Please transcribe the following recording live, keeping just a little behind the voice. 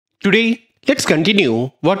Today, let's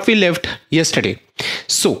continue what we left yesterday.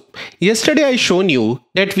 So, yesterday I shown you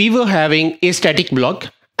that we were having a static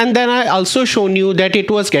block, and then I also shown you that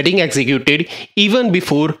it was getting executed even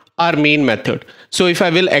before our main method. So if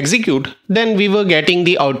I will execute, then we were getting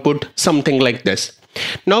the output something like this.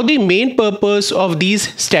 Now the main purpose of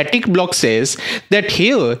these static blocks is that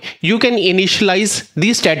here you can initialize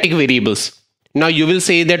the static variables. Now you will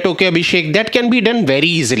say that, okay, Abhishek, that can be done very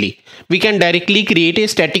easily. We can directly create a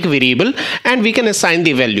static variable and we can assign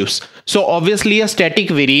the values. So obviously a static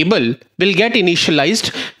variable will get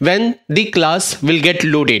initialized when the class will get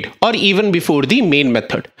loaded or even before the main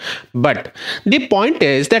method. But the point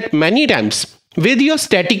is that many times with your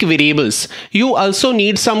static variables, you also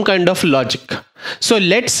need some kind of logic. So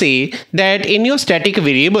let's say that in your static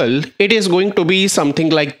variable, it is going to be something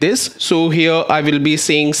like this. So here I will be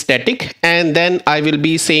saying static, and then I will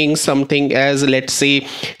be saying something as, let's say,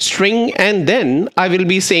 string, and then I will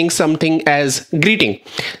be saying something as greeting,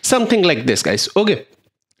 something like this, guys. Okay.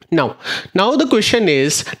 Now the question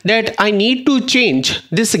is that I need to change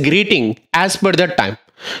this greeting as per the time.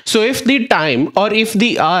 So if the time or if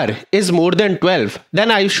the hour is more than 12,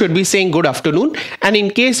 then I should be saying good afternoon. And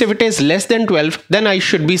in case if it is less than 12, then I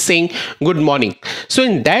should be saying good morning. So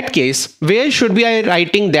in that case, where should be I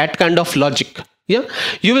writing that kind of logic? Yeah,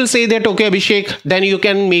 you will say that, okay, Abhishek, then you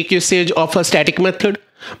can make usage of a static method.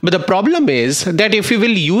 But the problem is that if you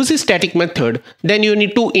will use a static method, then you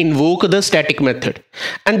need to invoke the static method.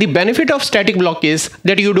 And the benefit of static block is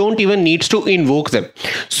that you don't even need to invoke them.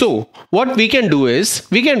 So what we can do is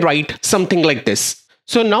we can write something like this.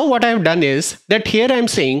 So now what I've done is that here I'm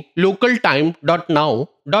saying local time.now.getter.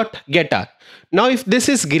 Now if this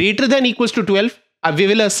is greater than equals to 12, we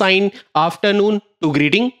will assign afternoon to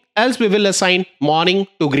greeting, else we will assign morning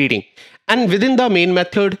to greeting. And within the main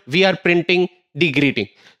method, we are printing the greeting.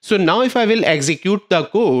 So now if I will execute the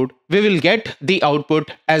code, we will get the output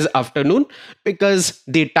as afternoon because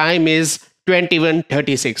the time is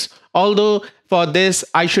 21:36. Although for this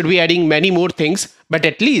I should be adding many more things, but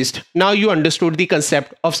at least now you understood the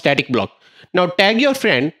concept of static block. Now tag your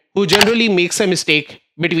friend who generally makes a mistake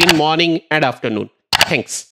between morning and afternoon. Thanks.